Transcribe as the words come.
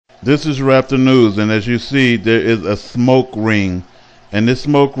This is Raptor News, and as you see, there is a smoke ring, and this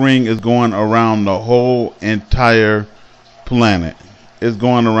smoke ring is going around the whole entire planet. It's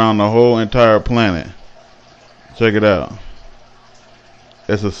going around the whole entire planet. Check it out.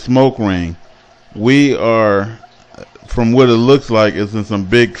 It's a smoke ring. We are, from what it looks like, is in some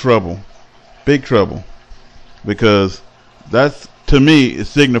big trouble. Big trouble. Because that's, to me, is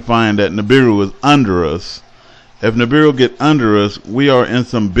signifying that Nibiru is under us. If Nibiru get under us, we are in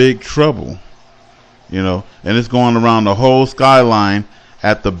some big trouble. You know, and it's going around the whole skyline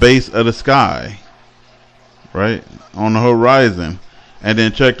at the base of the sky. Right? On the horizon. And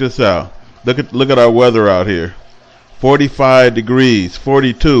then check this out. Look at our weather out here. 45 degrees,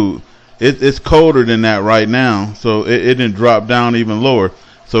 42. It's colder than that right now, so it didn't drop down even lower.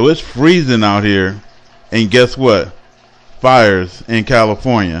 So it's freezing out here, and guess what? Fires in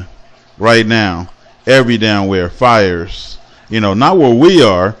California right now. Every damn where, fires. You know, not where we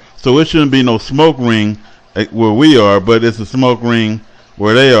are, so it shouldn't be no smoke ring where we are, but it's a smoke ring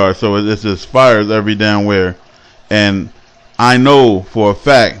where they are, so it's just fires every damn where. And I know for a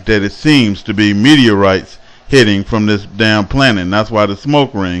fact that it seems to be meteorites hitting from this damn planet, and that's why the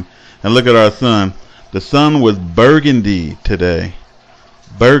smoke ring. And look at our sun. The sun was burgundy today.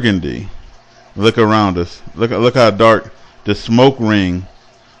 Burgundy. Look around us. Look how dark the smoke ring.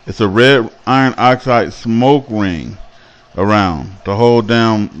 It's a red iron oxide smoke ring around the whole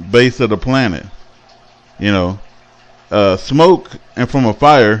damn base of the planet. You know, smoke and from a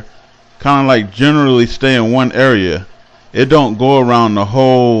fire kind of like generally stay in one area. It don't go around the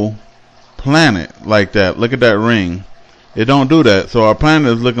whole planet like that. Look at that ring. It don't do that. So our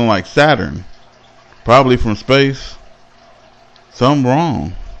planet is looking like Saturn, probably from space. Something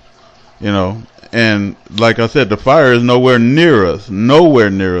wrong, you know. And like I said, the fire is nowhere near us. Nowhere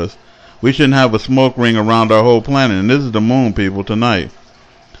near us. We shouldn't have a smoke ring around our whole planet. And this is the moon, people, tonight.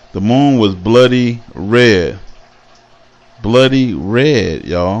 The moon was bloody red. Bloody red,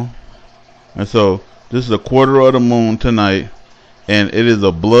 y'all. And so this is a quarter of the moon tonight, and it is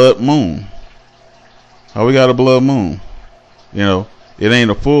a blood moon. How we got a blood moon? You know, it ain't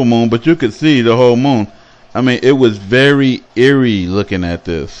a full moon, but you could see the whole moon. I mean, it was very eerie looking at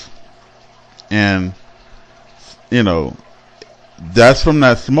this. And, you know, that's from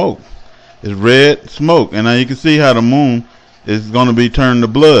that smoke. It's red smoke. And now you can see how the moon is going to be turned to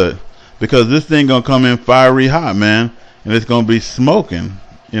blood. Because this thing going to come in fiery hot, man. And it's going to be smoking,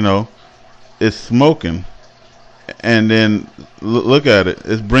 you know. It's smoking. And then look at it.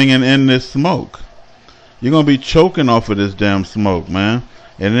 It's bringing in this smoke. You're going to be choking off of this damn smoke, man.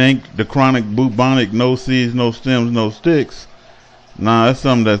 And it ain't the chronic bubonic, no seeds, no stems, no sticks. Nah, that's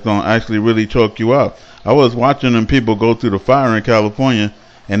something that's going to actually really choke you out. I was watching them people go through the fire in California,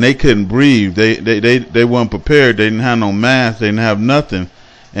 and they couldn't breathe. They weren't prepared. They didn't have no mask. They didn't have nothing.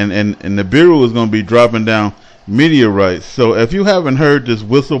 And the Nibiru is going to be dropping down meteorites. So if you haven't heard this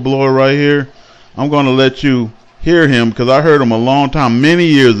whistleblower right here, I'm going to let you hear him, because I heard him a long time, many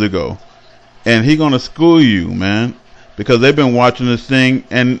years ago. And he going to school you, man, because they've been watching this thing,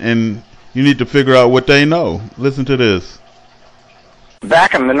 and you need to figure out what they know. Listen to this.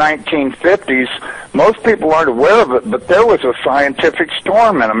 Back in the 1950s, most people aren't aware of it, but there was a scientific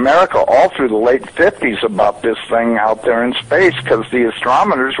storm in America all through the late 50s about this thing out there in space, because the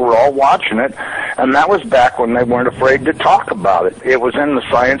astronomers were all watching it, and that was back when they weren't afraid to talk about it. It was in the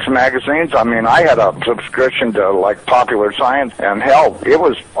science magazines. I mean, I had a subscription to, like, Popular Science, and hell, it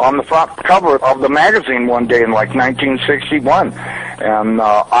was on the front cover of the magazine one day in, like, 1961. And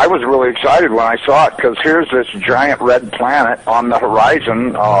I was really excited when I saw it, because here's this giant red planet on the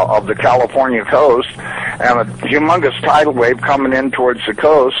horizon of the California coast, and a humongous tidal wave coming in towards the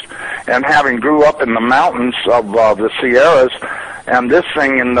coast, and having grew up in the mountains of the Sierras, and this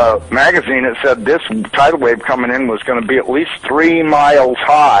thing in the magazine, it said this tidal wave coming in was going to be at least 3 miles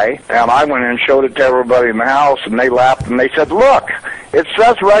high, and I went in and showed it to everybody in the house, and they laughed, and they said, look, it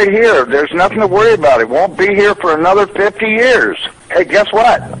says right here, there's nothing to worry about. It won't be here for another 50 years. Hey, guess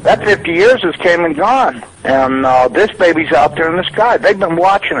what? That 50 years has came and gone. And this baby's out there in the sky. They've been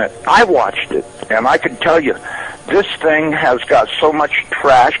watching it. I watched it. And I can tell you, this thing has got so much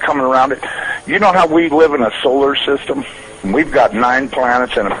trash coming around it. You know how we live in a solar system? We've got 9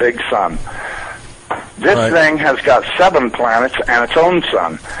 planets and a big sun. This thing has got 7 planets and its own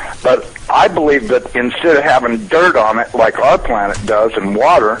sun. But I believe that instead of having dirt on it like our planet does and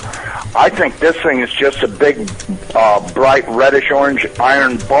water, I think this thing is just a big, bright reddish-orange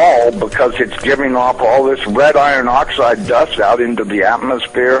iron ball, because it's giving off all this red iron oxide dust out into the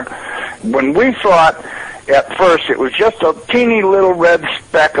atmosphere. When we thought at first it was just a teeny little red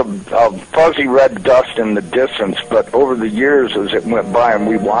speck of fuzzy red dust in the distance, but over the years as it went by and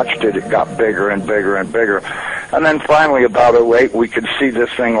we watched it, it got bigger and bigger and bigger. And then finally, about '08, we could see this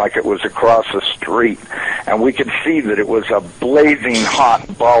thing like it was across the street, and we could see that it was a blazing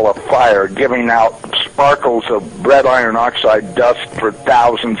hot ball of fire giving out sparkles of red iron oxide dust for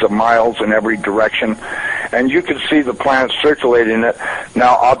thousands of miles in every direction, and you could see the planet circulating it.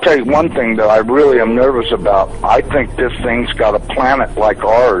 Now, I'll tell you one thing that I really am nervous about. I think this thing's got a planet like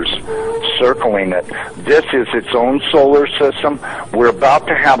ours circling it. This is its own solar system. We're about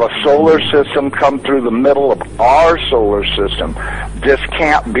to have a solar system come through the middle of our solar system. This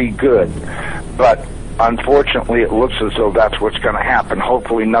can't be good, but unfortunately it looks as though that's what's going to happen.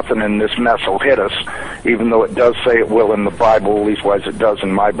 Hopefully nothing in this mess will hit us, even though it does say it will in the Bible, at least as it does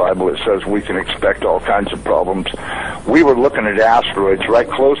in my Bible. It says we can expect all kinds of problems. We were looking at asteroids. Right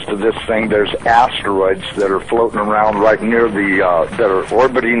close to this thing, there's asteroids that are floating around right near that are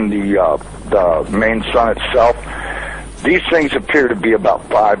orbiting the main sun itself. These things appear to be about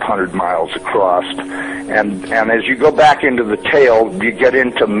 500 miles across, and as you go back into the tail, you get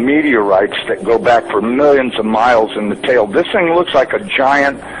into meteorites that go back for millions of miles in the tail. This thing looks like a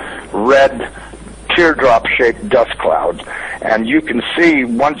giant red teardrop-shaped dust cloud, and you can see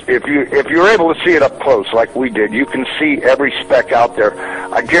if you're able to see it up close like we did, you can see every speck out there.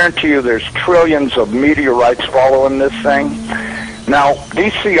 I guarantee you, there's trillions of meteorites following this thing. Now,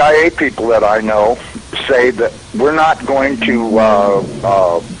 these CIA people that I know say that we're not going to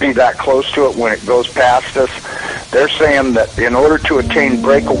be that close to it when it goes past us. They're saying that in order to attain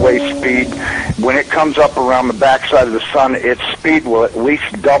breakaway speed, when it comes up around the backside of the sun, its speed will at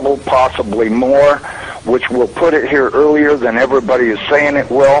least double, possibly more, which will put it here earlier than everybody is saying it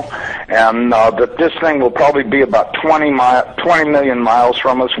will, and that this thing will probably be about 20 million miles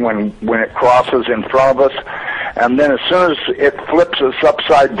from us when it crosses in front of us. And then as soon as it flips us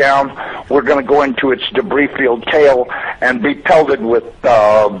upside down, we're going to go into its debris-filled tail and be pelted with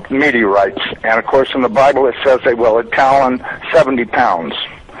meteorites. And, of course, in the Bible it says they will talon 70 pounds.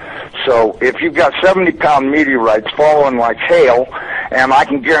 So if you've got 70-pound meteorites falling like hail, and I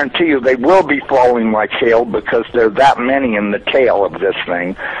can guarantee you they will be falling like hail because there are that many in the tail of this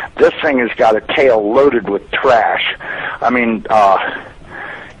thing. This thing has got a tail loaded with trash. I mean,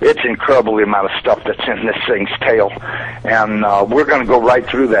 it's incredible the amount of stuff that's in this thing's tail, and we're going to go right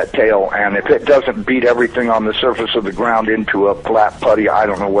through that tail, and if it doesn't beat everything on the surface of the ground into a flat putty, I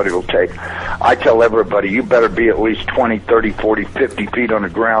don't know what it'll take. I tell everybody, you better be at least 20, 30, 40, 50 feet on the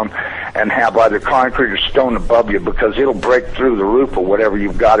ground and have either concrete or stone above you, because it'll break through the roof or whatever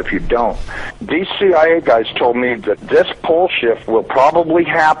you've got if you don't. These CIA guys told me that this pole shift will probably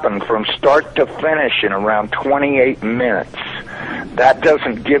happen from start to finish in around 28 minutes. That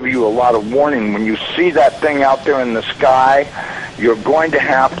doesn't give you a lot of warning. When you see that thing out there in the sky, you're going to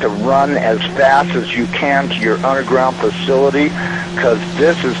have to run as fast as you can to your underground facility, because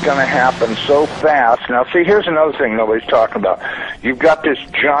this is going to happen so fast. Now, see, here's another thing nobody's talking about. You've got this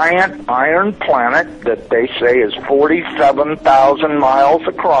giant iron planet that they say is 47,000 miles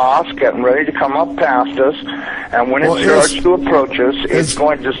across, getting ready to come up past us, and when it starts to approach us, it's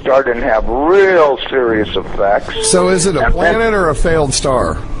going to start and have real serious effects. So is it a planet or a failed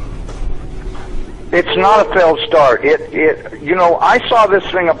star? It's not a failed star. You know, I saw this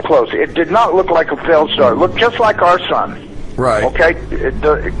thing up close. It did not look like a failed star. It looked just like our sun. Right. Okay?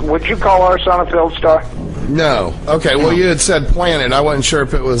 Would you call our sun a failed star? No. Okay, well, you had said planet. I wasn't sure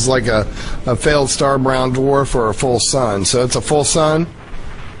if it was like a failed star, brown dwarf, or a full sun. So it's a full sun?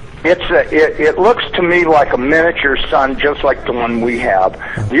 It looks to me like a miniature sun, just like the one we have.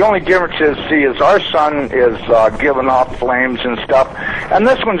 The only difference is our sun is giving off flames and stuff, and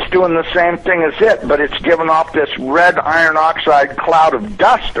this one's doing the same thing as it, but it's giving off this red iron oxide cloud of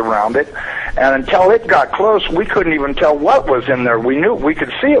dust around it, and until it got close, we couldn't even tell what was in there. We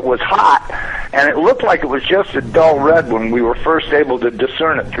could see it was hot, and it looked like it was just a dull red when we were first able to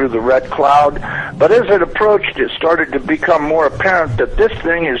discern it through the red cloud, but as it approached, it started to become more apparent that this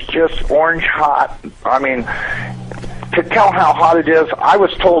thing is just orange hot. I mean, to tell how hot it is, I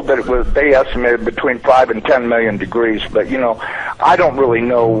was told that they estimated between 5 and 10 million degrees, but, you know, I don't really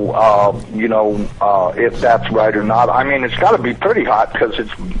know, if that's right or not. I mean, it's got to be pretty hot because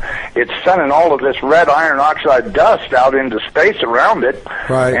it's sending all of this red iron oxide dust out into space around it.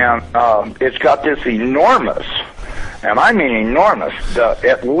 Right. And it's got this enormous, and I mean enormous,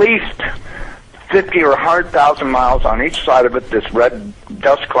 at least 50 or 100,000 miles on each side of it, this red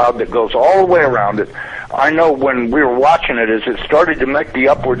dust cloud that goes all the way around it. I know when we were watching it, as it started to make the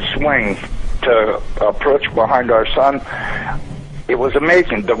upward swing to approach behind our sun, it was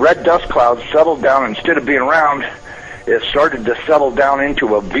amazing. The red dust clouds settled down. Instead of being round, it started to settle down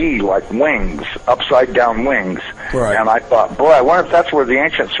into a V, like wings, upside-down wings. Right. And I thought, boy, I wonder if that's where the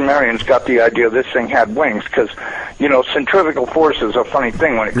ancient Sumerians got the idea this thing had wings, because, you know, centrifugal force is a funny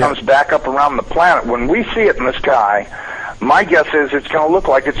thing. When it comes back up around the planet, when we see it in the sky, my guess is it's going to look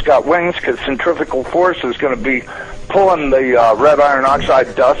like it's got wings, because centrifugal force is going to be pulling the red iron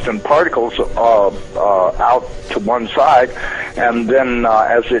oxide dust and particles out to one side, and then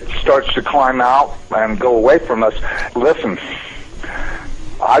as it starts to climb out and go away from us, listen,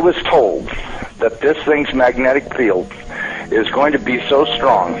 I was told that this thing's magnetic field is going to be so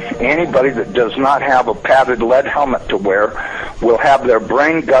strong, anybody that does not have a padded lead helmet to wear will have their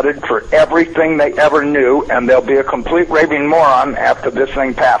brain gutted for everything they ever knew, and they'll be a complete raving moron after this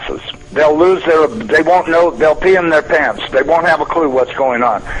thing passes. They'll lose they won't know, they'll pee in their pants. They won't have a clue what's going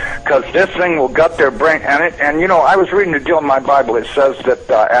on, because this thing will gut their brain. And you know, I was reading a deal in my Bible. It says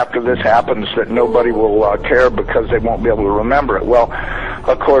that after this happens, that nobody will care because they won't be able to remember it. Well,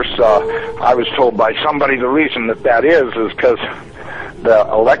 of course, I was told by somebody the reason that is because the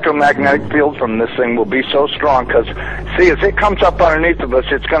electromagnetic field from this thing will be so strong, because, see, as it comes up underneath of us,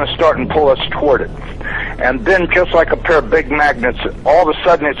 it's going to start and pull us toward it. And then, just like a pair of big magnets, all of a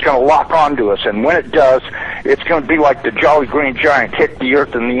sudden it's going to lock onto us. And when it does, it's going to be like the Jolly Green Giant hit the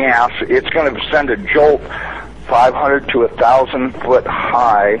earth in the ass. It's going to send a jolt 500 to 1,000 foot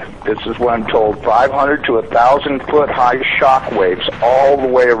high. This is what I'm told. 500 to 1,000 foot high shock waves all the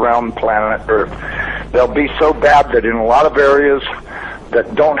way around planet Earth. They'll be so bad that in a lot of areas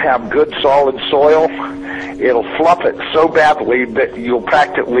that don't have good solid soil, it'll fluff it so badly that you'll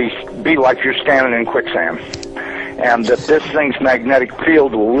practically be like you're standing in quicksand. And that this thing's magnetic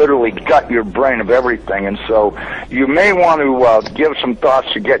field will literally gut your brain of everything. And so you may want to give some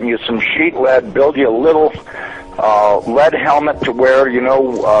thoughts to getting you some sheet lead, build you a little lead helmet to wear, you know,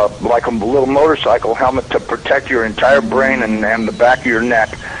 like a little motorcycle helmet to protect your entire brain and the back of your neck,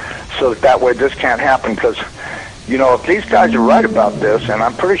 so that way this can't happen. Because, you know, if these guys are right about this, and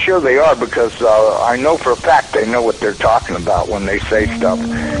I'm pretty sure they are, because I know for a fact they know what they're talking about when they say stuff.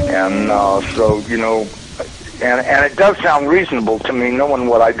 And so, you know, and it does sound reasonable to me, knowing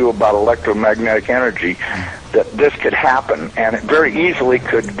what I do about electromagnetic energy, that this could happen. And it very easily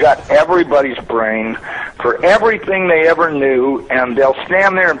could gut everybody's brain for everything they ever knew, and they'll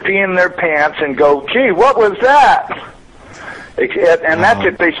stand there and pee in their pants and go, gee, what was that? And that's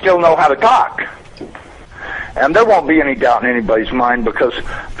if they still know how to talk. And there won't be any doubt in anybody's mind, because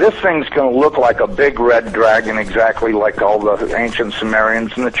this thing's going to look like a big red dragon, exactly like all the ancient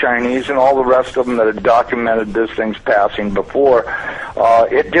Sumerians and the Chinese and all the rest of them that had documented this thing's passing before.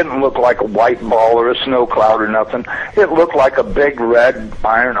 It didn't look like a white ball or a snow cloud or nothing. It looked like a big red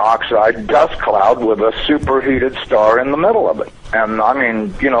iron oxide dust cloud with a superheated star in the middle of it. And, I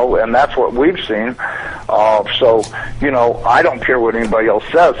mean, you know, and that's what we've seen. So, you know, I don't care what anybody else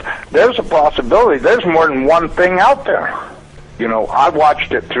says. There's a possibility. There's more than one thing out there. You know, I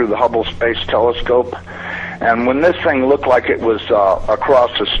watched it through the Hubble Space Telescope, and when this thing looked like it was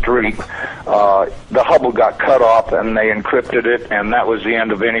across the street, the Hubble got cut off and they encrypted it, and that was the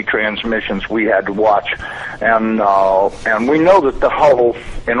end of any transmissions we had to watch. And we know that the Hubble,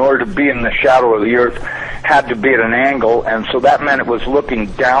 in order to be in the shadow of the Earth, had to be at an angle, and so that meant it was looking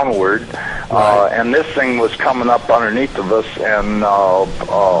downward, and this thing was coming up underneath of us. And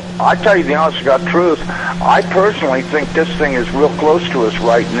I tell you the honest to God truth, I personally think this thing is real close to us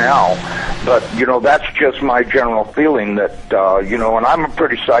right now. But, you know, that's just my general feeling that, you know, and I'm a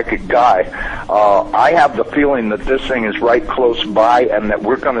pretty psychic guy. I have the feeling that this thing is right close by and that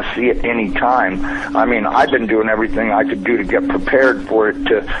we're going to see it any time. I mean, I've been doing everything I could do to get prepared for it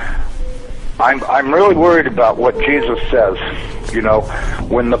to... I'm really worried about what Jesus says. You know,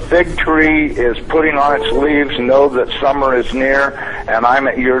 when the fig tree is putting on its leaves, know that summer is near, and I'm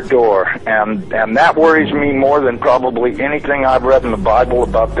at your door. And that worries me more than probably anything I've read in the Bible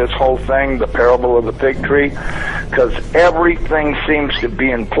about this whole thing, the parable of the fig tree, because everything seems to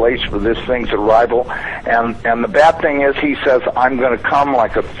be in place for this thing's arrival. And the bad thing is, he says, I'm going to come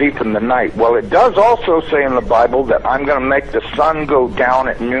like a thief in the night. Well, it does also say in the Bible that I'm going to make the sun go down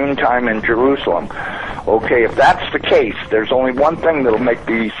at noontime in Jerusalem. Okay, if that's the case, there's only one thing that'll make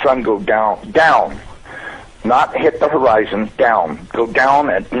the sun go down, not hit the horizon, go down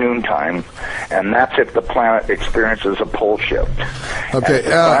at noontime, and that's if the planet experiences a pole shift.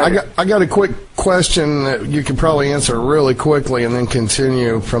 Okay, I got a quick question that you can probably answer really quickly and then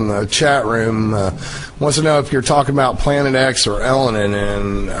continue from the chat room. Wants to know if you're talking about Planet X or Elenin,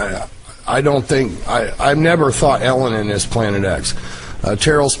 and I don't think, I've never thought Elenin is Planet X.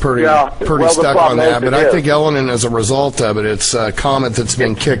 Terrell's pretty well, stuck on that, but I is. think Elenin, as a result of it, it's a comet that's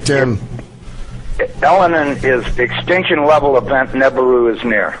been kicked in. Elenin is extinction level event Nibiru is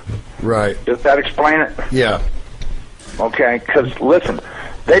near. Right. Does that explain it? Yeah. Okay, because listen,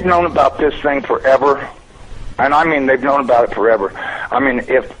 they've known about this thing forever. And I mean, they've known about it forever. I mean,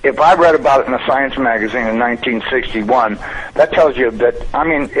 if I read about it in a science magazine in 1961, that tells you that, I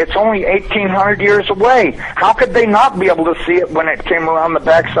mean, it's only 1,800 years away. How could they not be able to see it when it came around the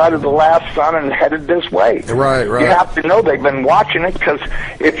backside of the last sun and headed this way? Right. You have to know they've been watching it, because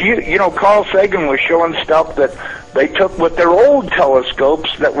if you know, Carl Sagan was showing stuff that they took with their old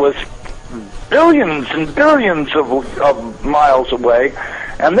telescopes that was billions and billions of miles away.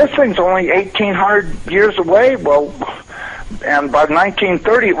 And this thing's only 1,800 years away. Well, and by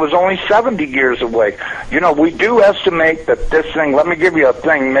 1930, it was only 70 years away. You know, we do estimate that this thing, let me give you a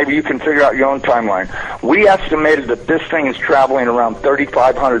thing, maybe you can figure out your own timeline. We estimated that this thing is traveling around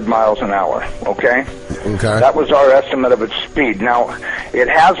 3,500 miles an hour, okay? Okay. That was our estimate of its speed. Now, it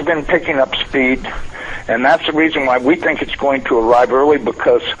has been picking up speed, and that's the reason why we think it's going to arrive early,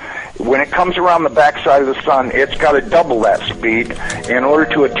 because when it comes around the backside of the sun, it's got to double that speed in order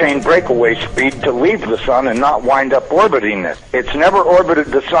to attain breakaway speed to leave the sun and not wind up orbiting it. It's never orbited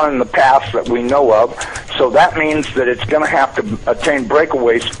the sun in the past that we know of, so that means that it's going to have to attain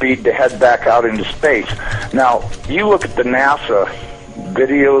breakaway speed to head back out into space. Now, you look at the NASA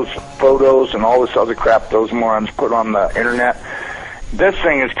videos, photos, and all this other crap those morons put on the internet. This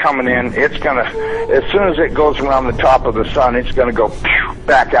thing is coming in. It's going to, as soon as it goes around the top of the sun, it's going to go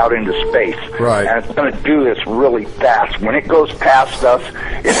back out into space. Right. And it's going to do this really fast. When it goes past us,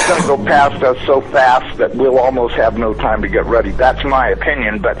 it's going to go past us so fast that we'll almost have no time to get ready. That's my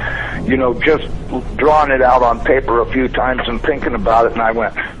opinion. But, you know, just drawing it out on paper a few times and thinking about it, and I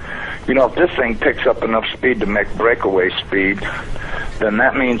went, you know, if this thing picks up enough speed to make breakaway speed, then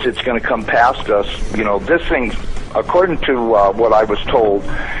that means it's going to come past us. You know, this thing, according to what I was told,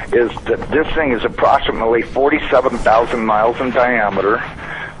 is that this thing is approximately 47,000 miles in diameter,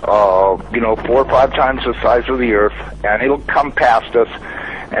 you know, 4 or 5 times the size of the Earth, and it'll come past us,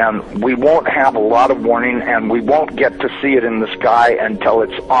 and we won't have a lot of warning, and we won't get to see it in the sky until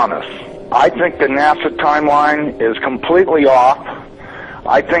it's on us. I think the NASA timeline is completely off.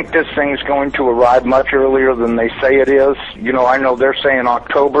 I think this thing's going to arrive much earlier than they say it is. You know, I know they're saying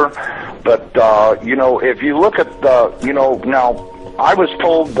October, but, you know, if you look at the, you know, now, I was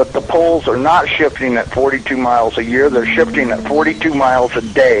told that the poles are not shifting at 42 miles a year. They're shifting at 42 miles a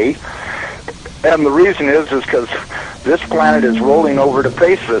day. And the reason is because this planet is rolling over to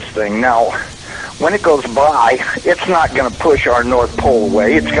face this thing. Now, when it goes by, it's not going to push our North Pole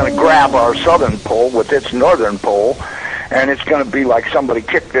away. It's going to grab our southern pole with its northern pole, and it's going to be like somebody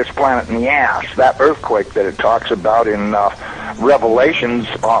kicked this planet in the ass. That earthquake that it talks about in Revelations,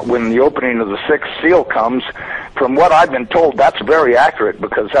 when the opening of the 6th seal comes, from what I've been told, that's very accurate,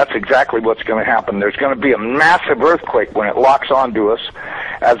 because that's exactly what's going to happen. There's going to be a massive earthquake when it locks onto us.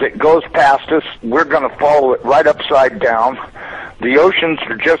 As it goes past us, we're going to follow it right upside down. The oceans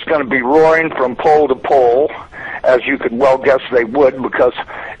are just going to be roaring from pole to pole, as you could well guess they would, because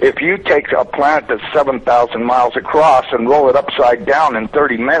if you take a planet that's 7,000 miles across and roll it upside down in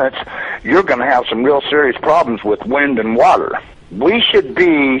 30 minutes, you're going to have some real serious problems with wind and water. We should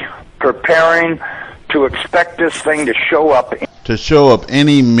be preparing to expect this thing to show up. To show up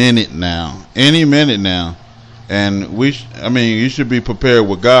any minute now. Any minute now. And I mean, you should be prepared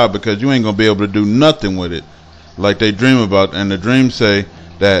with God, because you ain't going to be able to do nothing with it like they dream about. And the dreams say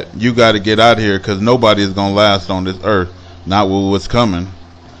that you got to get out of here, because nobody is going to last on this earth, not with what's coming.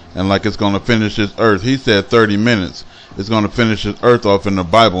 And like it's going to finish this earth. He said 30 minutes. It's going to finish this earth off in the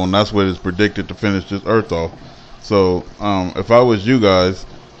Bible, and that's what it's predicted to finish this earth off. So if I was you guys,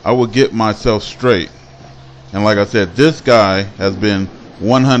 I would get myself straight. And like I said, this guy has been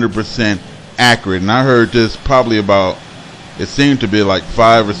 100% accurate. And I heard this probably about, it seemed to be like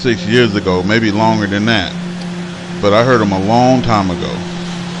 5 or 6 years ago, maybe longer than that. But I heard him a long time ago.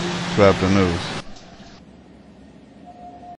 Trap the news.